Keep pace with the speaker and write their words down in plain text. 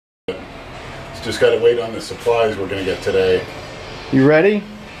Just got to wait on the supplies we're gonna get today. You ready?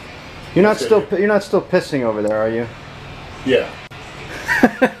 You're not still pissing over there, are you? Yeah.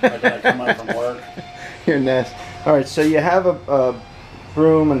 I gotta come out from work. You're nasty. All right, so you have a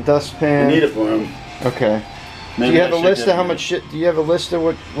broom and dustpan. We need a broom. Okay. Maybe do you have a list of how much shit? Do you have a list of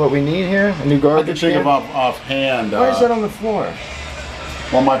what we need here? A new garbage can? I can think of offhand. Why is that on the floor?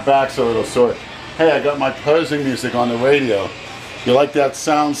 Well, my back's a little sore. Hey, I got my posing music on the radio. You like that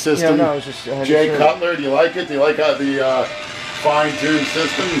sound system? Yeah, no, I was just... Jay Cutler, do you like it? Do you like the fine-tuned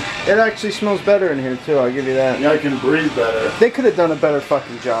system? It actually smells better in here, too. I'll give you that. Yeah, I can breathe better. They could have done a better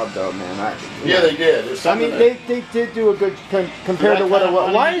fucking job, though, man. Yeah, they did. I mean, they did do a good... compared to what it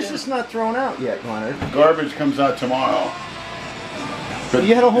was. Why is this not thrown out yet, Leonard? Garbage comes out tomorrow. But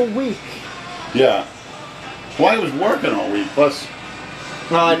you had a whole week. Yeah. Well, I was working all week, plus...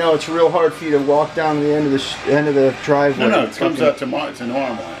 No, I know it's real hard for you to walk down to the end of the driveway. No, it comes out tomorrow. It's a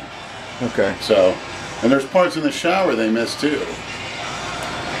normal line. Okay. So, and there's parts in the shower they missed too.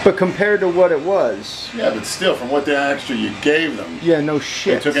 But compared to what it was. Yeah, but still, from what the extra you gave them. Yeah, no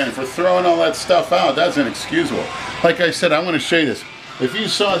shit. They took in for throwing all that stuff out. That's inexcusable. Like I said, I want to show you this. If you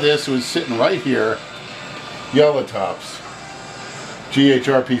saw this, it was sitting right here. Yellow Tops.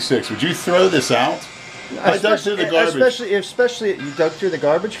 GHRP6. Would you throw this out? I dug through the garbage. Especially, you dug through the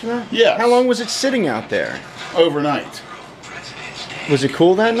garbage for that? Yes. How long was it sitting out there? Overnight. Was it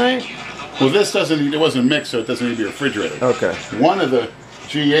cool that night? Well, this doesn't, it wasn't mixed, so it doesn't need to be refrigerated. Okay. One of the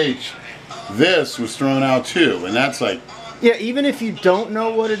GH, this was thrown out too, and that's like... Yeah, even if you don't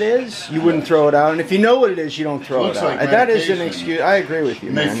know what it is, you wouldn't throw it out. And if you know what it is, you don't throw it out. Like that is an excuse. I agree with you,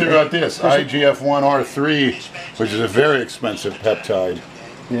 and man. they threw out this, IGF-1R3, which is a very expensive peptide.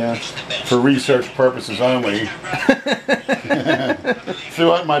 Yeah. For research purposes only.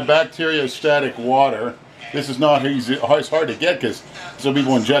 Threw out my bacteriostatic water. This is not easy. It's hard to get because some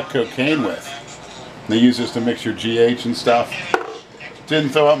people inject cocaine with. They use this to mix your GH and stuff. Didn't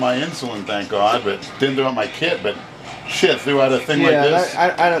throw out my insulin, thank God, but didn't throw out my kit. But shit, threw out a thing like this.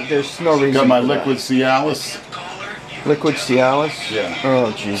 I don't. There's no reason. Got my liquid Cialis. Liquid Cialis. Yeah.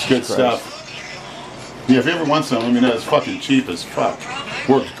 Oh Jesus Good Christ. stuff. Yeah, if you ever want some, let me know. It's fucking cheap as fuck.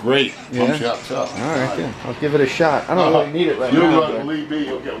 Works great. Yeah. Pumps you up tough. All right, good. I'll give it a shot. I don't really need it right now. You'll go, believe me,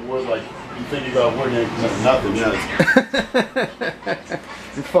 you'll get wood like you think you got wood, you ain't nothing.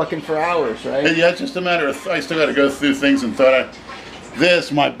 You're fucking for hours, right? Yeah, it's just a matter of I still got to go through things and thought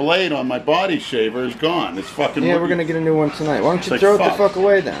this, my blade on my body shaver is gone. It's fucking. Yeah, we're gonna get a new one tonight. Why don't you throw it the fuck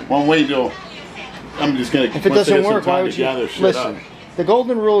away then? One way till I'm just gonna. If it doesn't work, why would you listen? The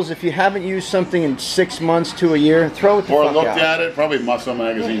golden rule is if you haven't used something in 6 months to a year, throw it the fuck out. Or looked at it, probably muscle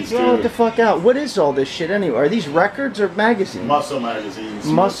magazines too. Throw it the fuck out. What is all this shit anyway? Are these records or magazines? Muscle magazines.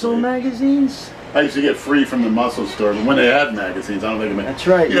 Muscle magazines? I used to get free from the muscle store, but when they had magazines, I don't think they made. That's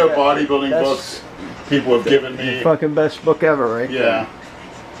right. You know, bodybuilding books people have given me. The fucking best book ever, right? Yeah.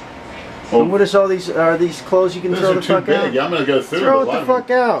 Well, and what is all these? Are these clothes you can throw the fuck out? Yeah, I'm gonna go through. Throw it the fuck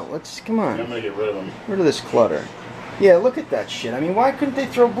out. Let's come on. I'm gonna get rid of them. Rid of this clutter. Yeah, look at that shit. I mean, why couldn't they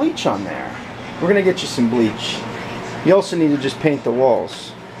throw bleach on there? We're gonna get you some bleach. You also need to just paint the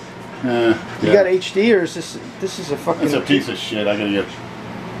walls. You got HD, or is this is a fucking... It's a piece of shit. I gotta get...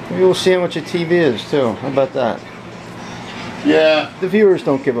 Maybe we'll see how much a TV is, too. How about that? Yeah. The viewers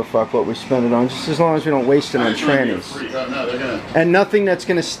don't give a fuck what we spend it on, just as long as we don't waste it on trannies. Oh, no, they're gonna... And nothing that's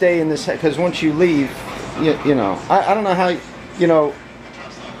gonna stay in this... Because once you leave, you know... I don't know how... You know...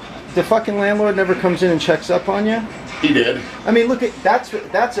 The fucking landlord never comes in and checks up on you? He did. I mean, look at that's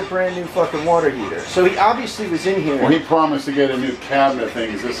a brand new fucking water heater. So he obviously was in here. Well, he promised to get a new cabinet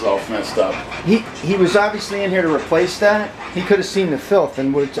thing because this is all messed up. He was obviously in here to replace that. He could have seen the filth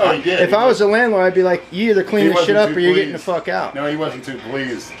and would. Oh, he did. If I was a landlord, I'd be like, you either clean this shit up or you're getting the fuck out. No, he wasn't too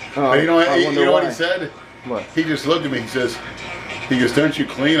pleased. Oh, but you know what he said? What? He just looked at me. He goes, "Don't you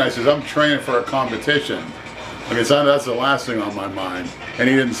clean?" I says, "I'm training for a competition." I guess that's the last thing on my mind. And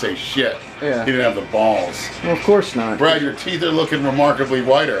he didn't say shit. Yeah. He didn't have the balls. Well, of course not. Brad, your teeth are looking remarkably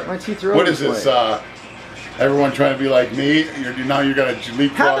whiter. My teeth are What is this? Everyone trying to be like me? Now you're gonna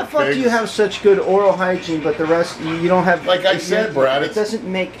leapfrog. How the fuck do you have such good oral hygiene, but the rest you don't have? Like I said, Brad, it doesn't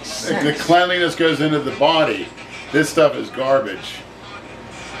make sense. The cleanliness goes into the body. This stuff is garbage.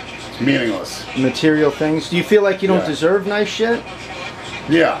 It's meaningless. Material things. Do you feel like you don't deserve nice shit?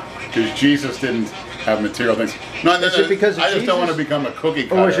 Yeah, because Jesus didn't have material things. No, is it because of I just Jesus? don't want to become a cookie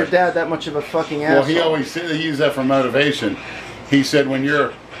cutter. Or was your dad that much of a fucking asshole? Well, he always said, he used that for motivation. He said when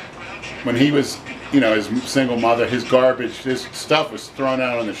he was, you know, his single mother, his garbage, his stuff was thrown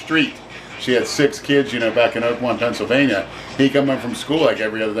out on the street. She had 6 kids, you know, back in Oakmont, Pennsylvania. He come home from school like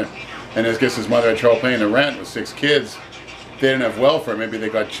every other day. And I guess his mother had trouble paying the rent with 6 kids. they didn't have welfare. Maybe they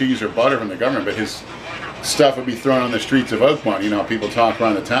got cheese or butter from the government, but his stuff would be thrown on the streets of Oakmont. You know, people talk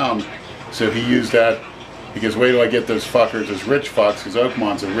around the town. So he used that because wait till I get those fuckers, those rich fucks, because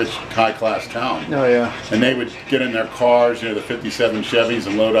Oakmont's a rich, high-class town. Oh, yeah. And they would get in their cars, you know, the 57 Chevys,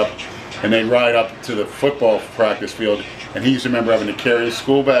 and load up, and they'd ride up to the football practice field. And he used to remember having to carry his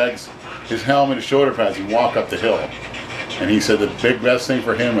school bags, his helmet, his shoulder pads, and walk up the hill. And he said the best thing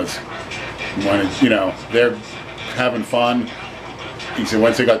for him was when, you know, they're having fun. He said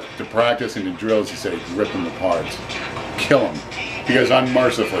once they got to practice and the drills, he said he'd rip them apart, kill them. He goes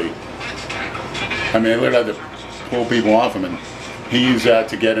unmercifully. I mean, they literally had to pull people off him, and he used that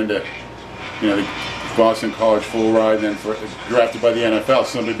to get into, you know, the Boston College full ride, and then drafted by the NFL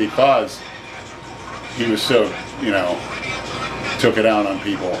simply because he was so, you know, took it out on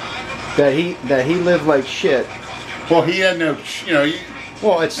people. That he lived like shit. Well, he had no, you know.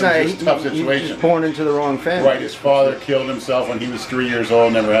 Well, it's not. It was a tough situation. He was just born into the wrong family. Right. His father killed himself when he was 3 years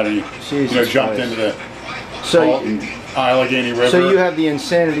old. Never had any. Jesus you know, jumped Christ. into the Allegheny River. So you have the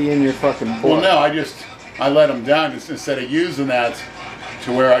insanity in your fucking blood. Well, no, I let him down instead of using that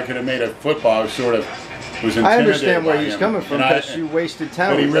to where I could have made a football. I was sort of was intimidated. I understand where by he's him. coming from because you wasted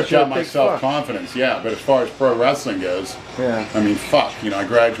talent. But he ripped You're a out my big self-confidence. Yeah, but as far as pro wrestling goes, yeah. I mean, fuck. You know, I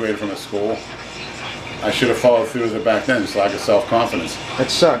graduated from a school. I should have followed through with it back then. It's lack of self-confidence. That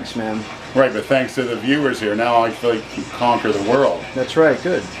sucks, man. Right, but thanks to the viewers here, now I feel like I can conquer the world. That's right,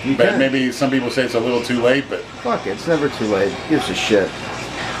 good. You But can. maybe some people say it's a little too late, but Fuck it, it's never too late. Who gives a shit?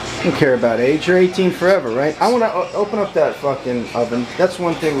 I don't care about age. You're 18 forever, right? I want to open up that fucking oven. That's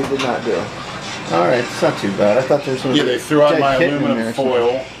one thing we did not do. All right, it's not too bad. I thought there was going to yeah, be they threw out dead my kitten in aluminum there.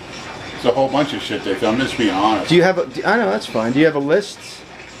 foil. There's a whole bunch of shit they threw. I'm just being honest. Do you have I know, that's fine. Do you have a list?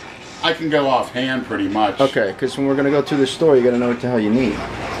 I can go offhand pretty much. Okay, because when we're going to go to the store, you got to know what the hell you need.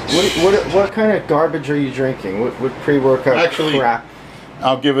 What kind of garbage are you drinking? What pre-workout Actually, crap?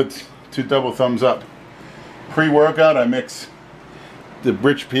 I'll give it 2 double thumbs up. Pre-workout, I mix the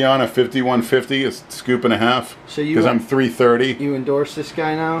Rich Piana 5150, a scoop and a half, So you because I'm 330. You endorse this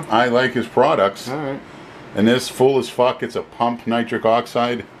guy now? I like his products. All right. And this, full as fuck, it's a pump nitric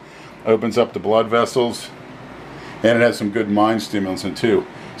oxide. Opens up the blood vessels. And it has some good mind stimulants in it too.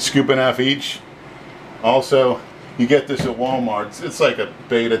 Scoop and a half each. Also, you get this at Walmart. It's like a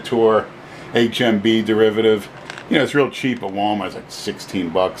Beta Tour HMB derivative. You know, it's real cheap at Walmart. It's like 16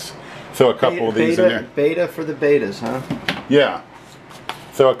 bucks. Throw a couple of these in there. Beta for the betas, huh? Yeah.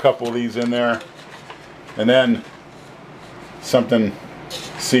 Throw a couple of these in there. And then something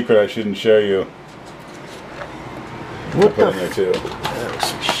secret I shouldn't show you. What Put the in there too. That was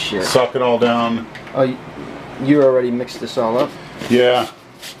some shit. Suck it all down. Oh, you already mixed this all up? Yeah.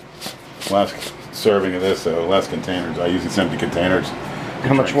 Last serving of this, though. Less containers. I use empty containers.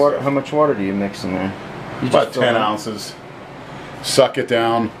 How much water? How much water do you mix in there? You About just fill 10 it up? ounces. Suck it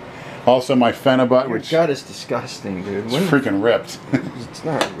down. Also, my Phenibut, Your which gut is disgusting, dude. is freaking ripped. It's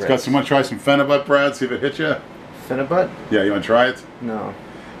not It's got some. Want to try some Phenibut, Brad? See if it hits you. Phenibut? Yeah, you want to try it? No.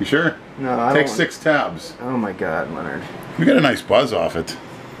 You sure? No, I Take don't. 6 tabs. Oh my God, Leonard. We got a nice buzz off it.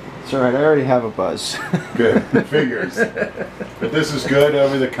 It's all right. I already have a buzz. Good. Figures. But this is good,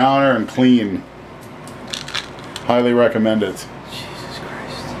 over the counter, and clean. Highly recommend it. Jesus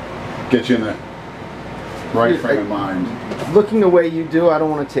Christ. Get you in the right Dude, frame of mind. Looking the way you do, I don't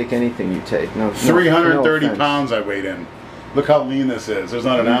want to take anything you take. No. 330 no offense. pounds I weighed in. Look how lean this is. There's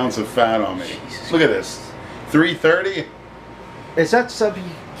not an ounce of fat on me. Jesus Look at this. 330? Is that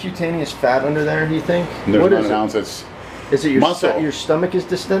subcutaneous fat under there? Do you think? There's What not is an it? ounce. It's Is it your muscle. your stomach is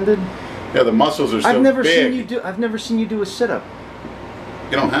distended? yeah. The muscles are so I've never big. seen you do. I've never seen you do a sit-up.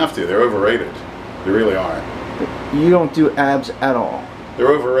 You don't have to. They're overrated. They really are. You don't do abs at all. They're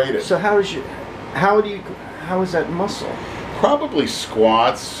overrated. So how is that muscle? Probably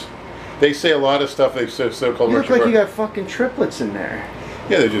squats. They say a lot of stuff. They so-called. You look like you got fucking triplets in there.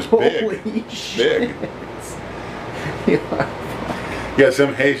 Yeah, they're just Holy big. shit. Big. Yeah,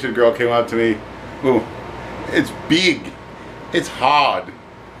 some Haitian girl came up to me. Ooh, it's big. It's hard.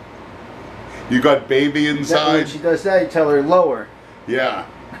 You got baby When inside? she does that, you tell her lower. Yeah.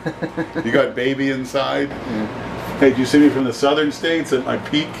 You got baby inside? Yeah. Hey, did you see me from the southern states at my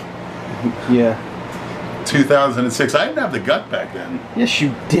peak? Yeah. 2006. I didn't have the gut back then. Yes,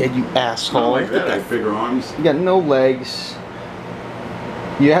 you did, you asshole. Not like Look at that. I had bigger arms. You got no legs.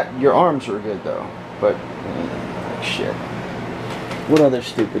 Your arms were good though, but shit. What other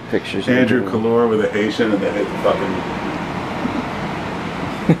stupid pictures? are you Andrew doing? Calora with a Haitian and then fucking...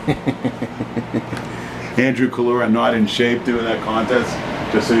 Andrew Calora not in shape doing that contest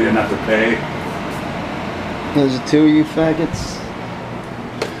just so you didn't have to pay. There's the two of you faggots.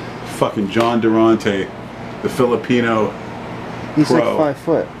 Fucking John Durante, the Filipino He's Pro. like 5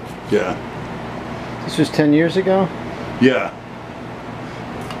 foot. Yeah. This was 10 years ago? Yeah.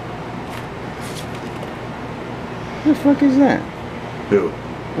 What the fuck is that? Who?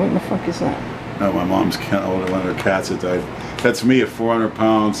 What in the fuck is that? No, my mom's one of her cats that died. That's me at 400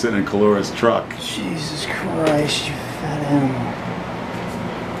 pounds sitting in Kalora's truck. Jesus Christ, you fat animal.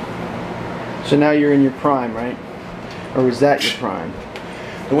 So now you're in your prime, right? Or was that your prime?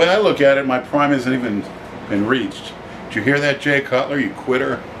 The way I look at it, my prime hasn't even been reached. Did you hear that, Jay Cutler, you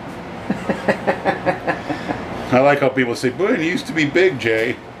quitter? I like how people say, boy, you used to be big,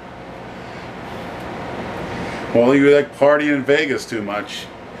 Jay. Well, you like partying in Vegas too much.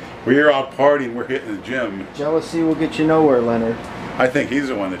 We're out partying, we're hitting the gym. Jealousy will get you nowhere, Leonard. I think he's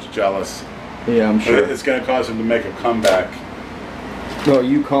the one that's jealous. Yeah, I'm sure. It's going to cause him to make a comeback. Oh,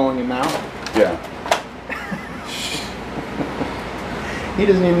 you calling him out? Yeah. He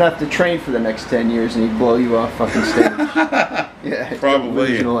doesn't even have to train for the next 10 years and he'd blow you off fucking stage. Yeah, probably.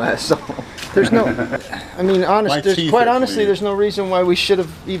 Delusional asshole. There's no, I mean, quite honestly, there's no reason why we should have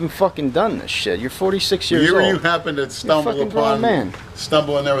even fucking done this shit. You're 46 years old. You happened to stumble upon,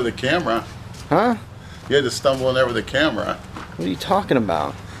 stumble in there with a camera. Huh? You had to stumble in there with a camera. What are you talking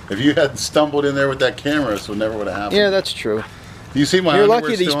about? If you hadn't stumbled in there with that camera, this would never would have happened. Yeah, that's true. You see my You're underwear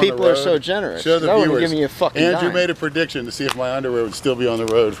lucky these still on the people are road? so generous. Show the That viewers. would've given you a fucking Andrew dime. made a prediction to see if my underwear would still be on the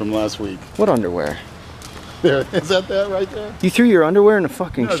road from last week. What underwear? There, is that right there? You threw your underwear in the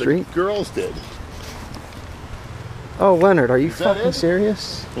fucking No, street? the girls did. Oh, Leonard, are you Is that fucking it?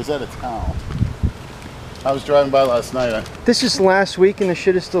 serious? Is that a towel? I was driving by last night. This is last week and the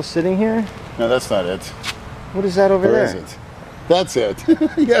shit is still sitting here? No, that's not it. What is that over Where there? is it? That's it.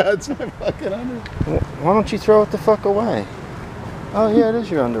 Yeah, it's my fucking underwear. Why don't you throw it the fuck away? Oh yeah, it is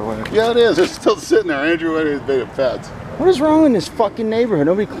your underwear. Yeah, it is. It's still sitting there. Andrew made a pet. What is wrong in this fucking neighborhood?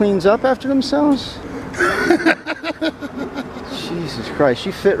 Nobody cleans up after themselves? Jesus Christ,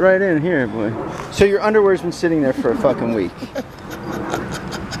 you fit right in here, boy. So your underwear's been sitting there for a fucking week.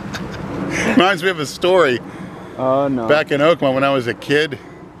 Reminds me of a story. Oh no. Back in Oakland when I was a kid,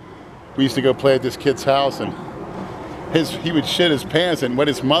 we used to go play at this kid's house and he would shit his pants, and what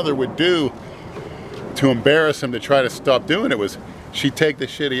his mother would do to embarrass him to try to stop doing it was she'd take the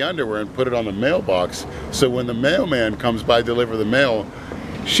shitty underwear and put it on the mailbox, so when the mailman comes by to deliver the mail,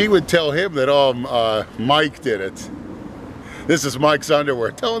 she would tell him that, oh, Mike did it. This is Mike's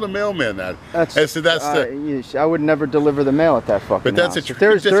underwear. Tell the mailman that. I would never deliver the mail at that fucking house. If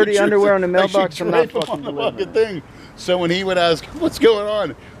there's dirty underwear on the mailbox, I'm not fucking delivering it. So when he would ask, what's going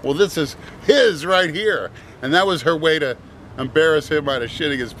on? Well, this is his right here. And that was her way to embarrass him out of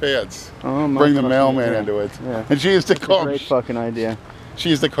shitting his pants. Oh, my Bring the mailman into it. Yeah. And she used to call him, great fucking idea. she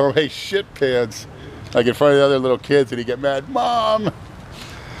used to call him, hey, shit pants. Like in front of the other little kids, and he'd get mad, Mom!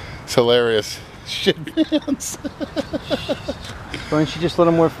 It's hilarious. Shit pants. Why don't you just let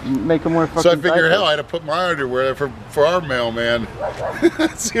him make him wear fucking So I figured, diapers? hell, I had to put my underwear there for our mailman.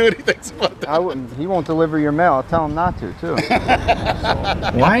 See what he thinks about that. I wouldn't. He won't deliver your mail. I'll tell him not to, too.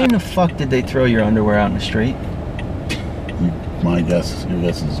 Why in the fuck did they throw your underwear out in the street? My guess, your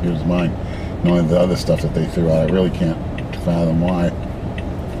guess is as good as mine. Knowing the other stuff that they threw out, I really can't fathom why.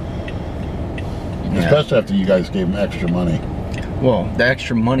 Yeah. Especially after you guys gave them extra money. Well, the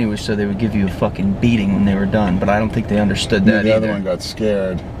extra money was so they would give you a fucking beating when they were done, but I don't think they understood that The either. other one got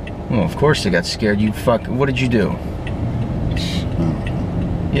scared. Well, of course they got scared. What did you do?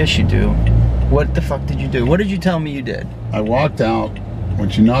 Yes, you do. What the fuck did you do? What did you tell me you did? I walked out. When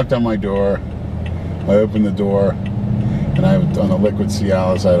she knocked on my door, I opened the door, and I was on the liquid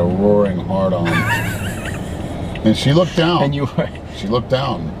Cialis. I had a roaring hard on. And she looked down. And you were... She looked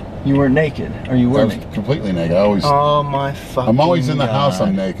down. You were naked, or you were I was naked? completely naked. Oh my fucking I'm always in the God. house,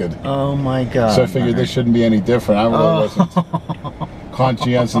 I'm naked. Oh my God. So I figured this shouldn't be any different. I really wasn't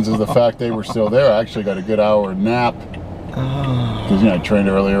conscientious of the fact they were still there. I actually got a good hour nap. Because, I trained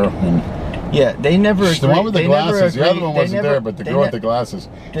earlier. And yeah, they never agreed. the one with the glasses, the other one wasn't there, but the girl with the glasses,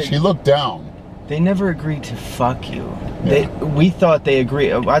 she looked down. They never agreed to fuck you. Yeah. We thought they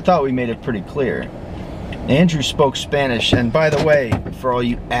agreed. I thought we made it pretty clear. Andrew spoke Spanish, and by the way, for all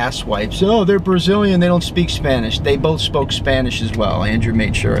you asswipes, oh, they're Brazilian, they don't speak Spanish. They both spoke Spanish as well. Andrew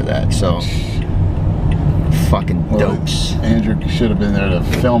made sure of that, so. Fucking dopes. Andrew should have been there to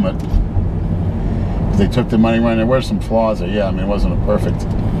film it. They took the money running. There were some flaws there. Yeah, I mean, it wasn't a perfect.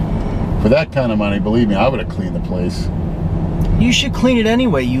 For that kind of money, believe me, I would have cleaned the place. You should clean it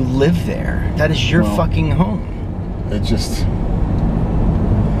anyway. You live there. That is your fucking home. It just.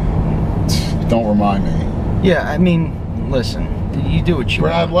 Don't remind me. Yeah, I mean, listen, you do what you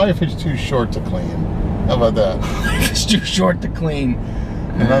Brad, want. life is too short to clean. How about that? It's too short to clean.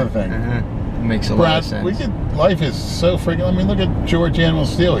 Another thing. Makes a lot of sense. Life is so freaking. I mean, look at George Animal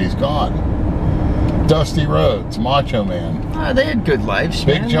Steel. He's gone. Dusty Rhodes, Macho Man. They had good lives.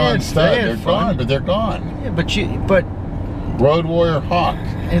 Big John Studd. They're gone, but they're gone. Yeah, but Road Warrior Hawk.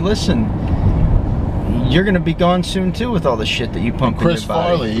 Hey, listen. You're gonna be gone soon too with all the shit that you pump in your body. Chris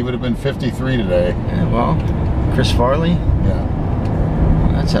Farley, he would have been 53 today. Yeah, well, Chris Farley. Yeah.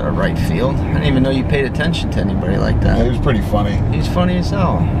 That's out of right field. I didn't even know you paid attention to anybody like that. Yeah, he was pretty funny. He's funny as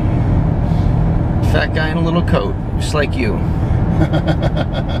hell. Fat guy in a little coat, just like you.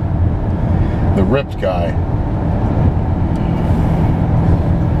 The ripped guy.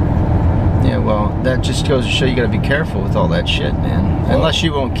 Yeah, well, that just goes to show you gotta be careful with all that shit, man. Well, unless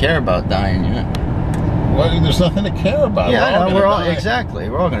you won't care about dying yet. Well, there's nothing to care about. Yeah, we're all exactly.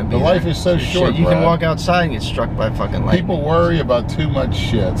 We're all gonna be. The life is so short. You can walk outside and get struck by fucking lightning. People worry about too much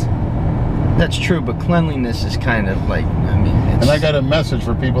shit. That's true, but cleanliness is kind of like, I mean. And I got a message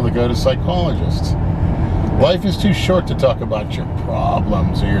for people that go to psychologists. Life is too short to talk about your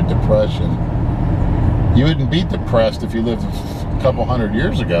problems or your depression. You wouldn't be depressed if you lived a couple hundred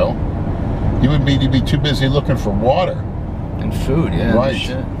years ago. You'd be too busy looking for water and food. Yeah, right.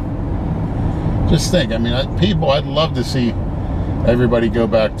 Shit. Just think, I mean, I'd love to see everybody go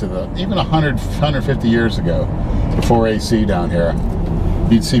back to even 100, 150 years ago, before AC down here.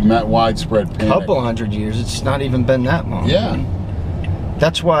 You'd see widespread panic. Couple hundred years, it's not even been that long. Yeah.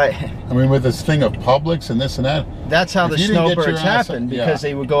 That's why. I mean, with this thing of Publix and this and that. That's how the snowbirds happened, because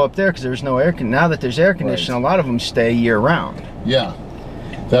they would go up there because there was no air conditioning. Now that there's air conditioning, a lot of them stay year round. Yeah.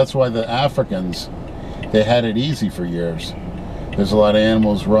 That's why the Africans, they had it easy for years. There's a lot of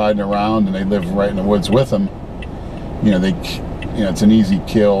animals riding around, and they live right in the woods with them. You know, it's an easy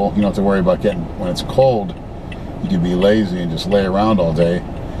kill. You don't have to worry about getting, when it's cold, you can be lazy and just lay around all day.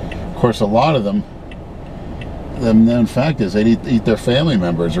 Of course, a lot of them, the known fact is they'd eat their family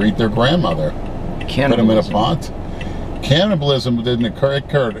members or eat their grandmother. Put them in a pot. Cannibalism didn't occur. It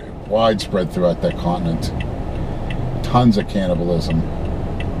occurred widespread throughout that continent. Tons of cannibalism.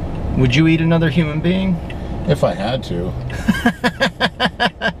 Would you eat another human being? If I had to.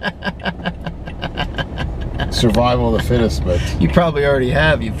 Survival of the fittest, but... You probably already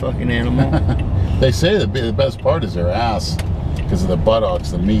have, you fucking animal. They say the best part is their ass, because of the buttocks,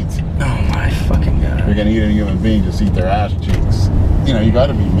 the meat. Oh my fucking God. If you're gonna eat a human being, just eat their ass cheeks. You know, you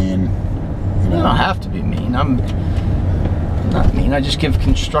gotta be mean. You know? I don't have to be mean. I'm not mean. I just give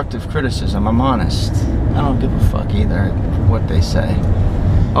constructive criticism. I'm honest. I don't give a fuck either what they say.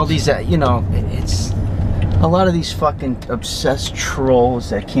 All these, you know, it's... A lot of these fucking obsessed trolls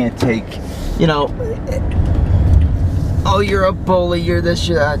that can't take, you know, oh, you're a bully, you're this,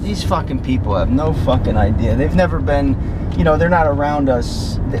 you're that. These fucking people have no fucking idea. They've never been, you know, they're not around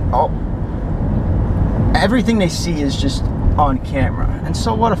us. Everything they see is just on camera. And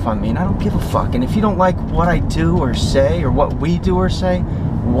so what if I'm mean? I don't give a fuck. And if you don't like what I do or say, or what we do or say,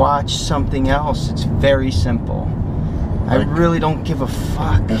 watch something else. It's very simple. I really don't give a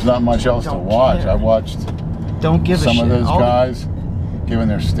fuck. There's not much else to watch. I watched some of those guys giving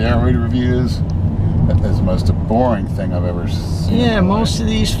their steroid reviews. That is the most boring thing I've ever seen. Yeah, most of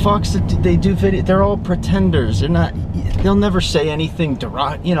these fucks that they do video, they're all pretenders. They're not. They'll never say anything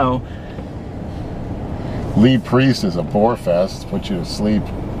derogatory. You know. Lee Priest is a bore fest. Put you to sleep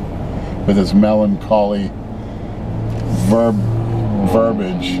with his melancholy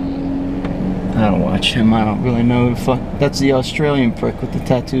verbiage. I don't watch him. I don't really know who the fuck. That's the Australian prick with the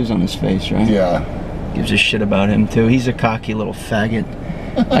tattoos on his face, right? Yeah. Gives a shit about him too. He's a cocky little faggot.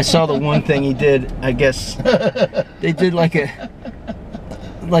 I saw the one thing he did. I guess they did like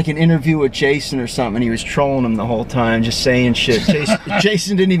an interview with Jason or something. And he was trolling him the whole time, just saying shit.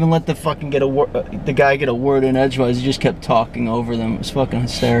 Jason didn't even let the fucking the guy get a word in edgewise. He just kept talking over them. It was fucking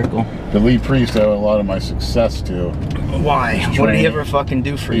hysterical. The Lee Priest I owe a lot of my success to. Why? What did he ever fucking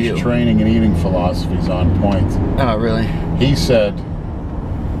do for you? His training and eating philosophy's on point. Oh, really? He said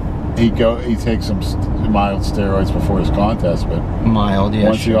he takes some mild steroids before his contest, but mild, yeah.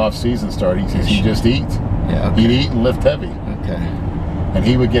 Once the off season started, he says you just eat. Yeah. Okay. He'd eat and lift heavy. Okay. And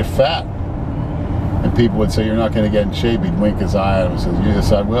he would get fat, and people would say you're not going to get in shape. He'd wink his eye at him and says,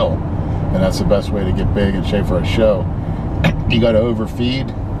 "Yes, I will." And that's the best way to get big and shape for a show. You got to overfeed,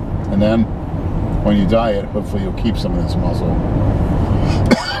 and then when you diet, hopefully you'll keep some of this muscle.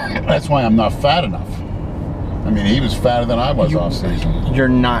 That's why I'm not fat enough. I mean, he was fatter than I was off season. You're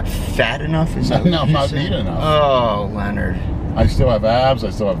not fat enough? Is that no, I'm not eating enough. Oh, Leonard. I still have abs. I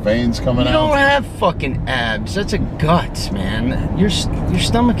still have veins coming out. You don't have fucking abs. That's a gut, man. Your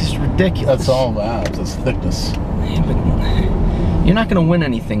stomach is ridiculous. That's all abs. That's thickness. Yeah, but you're not going to win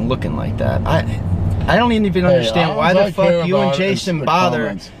anything looking like that. I don't even understand why the fuck you and Jason bother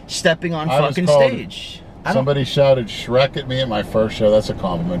comments. stepping on fucking stage. Somebody shouted Shrek at me at my first show. That's a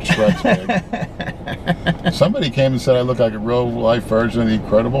compliment. Shrek's big. Somebody came and said I look like a real life version of the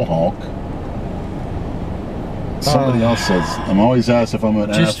Incredible Hulk. Somebody else says, I'm always asked if I'm an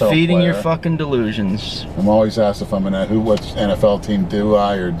NFL player. Just feeding your fucking delusions. I'm always asked if I'm an what NFL team do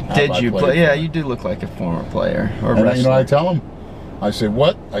I or have Did I you played play? Yeah, for? you do look like a former player or And wrestler. you know, I tell them, I said,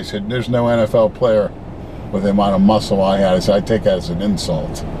 what? I said, there's no NFL player with the amount of muscle I had. I said, I take that as an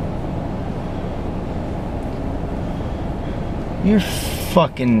insult. You're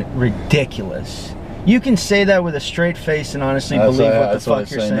fucking ridiculous. You can say that with a straight face and honestly believe what the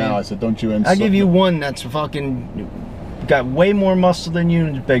fuck you're saying. Now. I said, don't you insult. I'll give you one that's fucking got way more muscle than you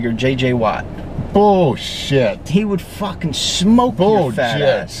and is bigger, JJ Watt. Bullshit. He would fucking smoke your fat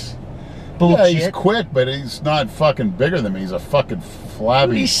ass. Bullshit. Yeah, he's quick, but he's not fucking bigger than me. He's a fucking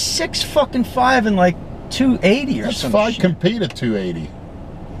flabby. Dude, he's 6'5" and like 280 or That's something. fine. Compete at 280.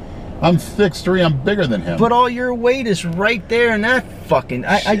 I'm 6'3", I'm bigger than him. But all your weight is right there in that fucking...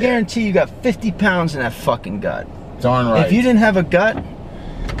 I guarantee you got 50 pounds in that fucking gut. Darn right. If you didn't have a gut,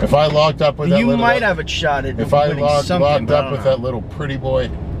 if I locked up with that you might have a shot at if I winning locked something, up with that little pretty boy,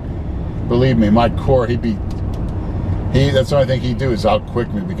 believe me, my core, that's the only thing he'd do is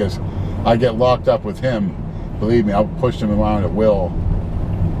outquick me because I get locked up with him. Believe me, I'll push him around at will.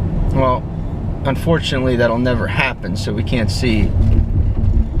 Well, unfortunately, that'll never happen, so we can't see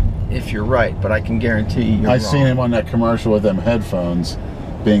if you're right, but I can guarantee you're wrong. I seen him on that commercial with them headphones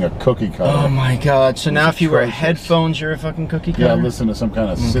being a cookie cutter. Oh my god, so now if you wear atrocious. headphones, you're a fucking cookie cutter? Yeah, listen to some kind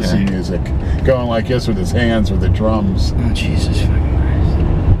of sissy music. Going like this with his hands with the drums. Oh, Jesus fucking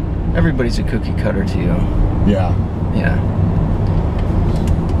Christ. Everybody's a cookie cutter to you. Yeah. Yeah.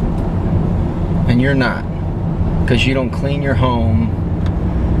 And you're not. Because you don't clean your home.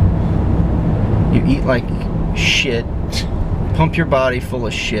 You eat like shit. Pump your body full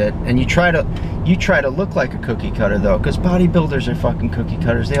of shit, and you try to look like a cookie cutter though, because bodybuilders are fucking cookie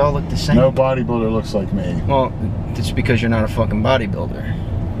cutters. They all look the same. No bodybuilder looks like me. Well, it's because you're not a fucking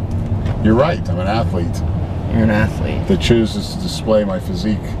bodybuilder. You're right. I'm an athlete. You're an athlete that chooses to display my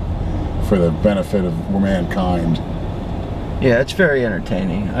physique for the benefit of mankind. Yeah, it's very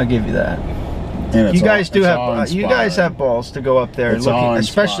entertaining. I'll give you that. And you guys have balls to go up there and looking,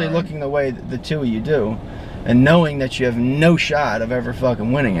 especially looking the way the two of you do. And knowing that you have no shot of ever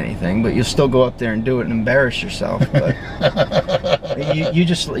fucking winning anything, but you'll still go up there and do it and embarrass yourself. But you're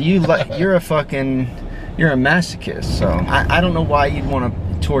a masochist. So I don't know why you'd want to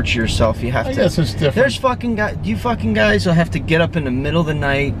torture yourself. You have to. I guess it's different. There's fucking guys. You fucking guys will have to get up in the middle of the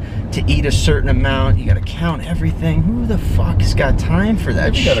night to eat a certain amount. You got to count everything. Who the fuck has got time for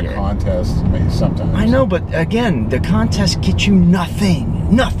that shit? You got a contest, maybe sometimes. I know, but again, the contest gets you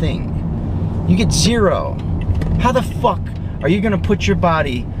nothing. Nothing. You get zero. How the fuck are you gonna put your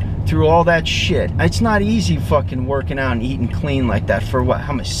body through all that shit? It's not easy fucking working out and eating clean like that for what,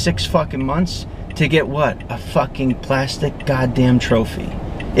 how much, 6 fucking months? To get what? A fucking plastic goddamn trophy.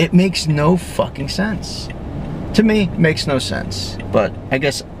 It makes no fucking sense. To me, it makes no sense. But I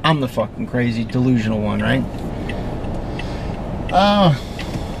guess I'm the fucking crazy, delusional one, right?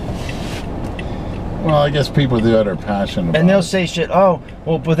 Well, I guess people do that are passionate about And they'll it. say shit, oh,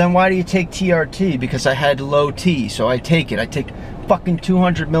 well, but then why do you take TRT? Because I had low T, so I take it. I take fucking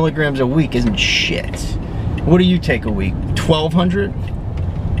 200 milligrams a week, isn't shit. What do you take a week? 1,200?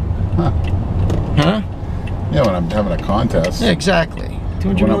 Huh? Huh? Yeah, when I'm having a contest. Yeah, exactly. 200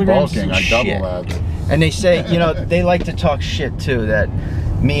 When I'm milligrams bulking, isn't I shit. double that. And they say, you know, they like to talk shit too, that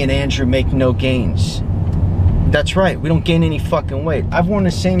me and Andrew make no gains. That's right, we don't gain any fucking weight. I've worn the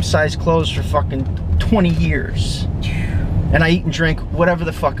same size clothes for fucking 20 years. And I eat and drink whatever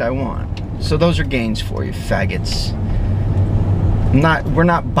the fuck I want. So those are gains for you, faggots. We're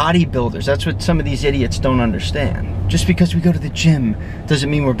not bodybuilders. That's what some of these idiots don't understand. Just because we go to the gym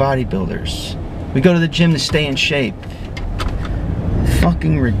doesn't mean we're bodybuilders. We go to the gym to stay in shape.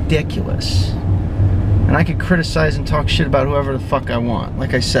 Fucking ridiculous. And I could criticize and talk shit about whoever the fuck I want.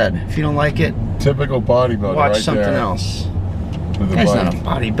 Like I said, if you don't like it, typical bodybuilder. watch right something there. else. With a Guy's bike. not a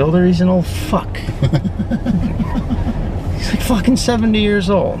bodybuilder, he's an old fuck. He's like fucking 70 years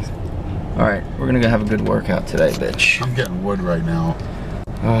old. Alright, we're gonna go have a good workout today, bitch. I'm getting wood right now.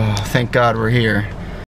 Oh, thank God we're here.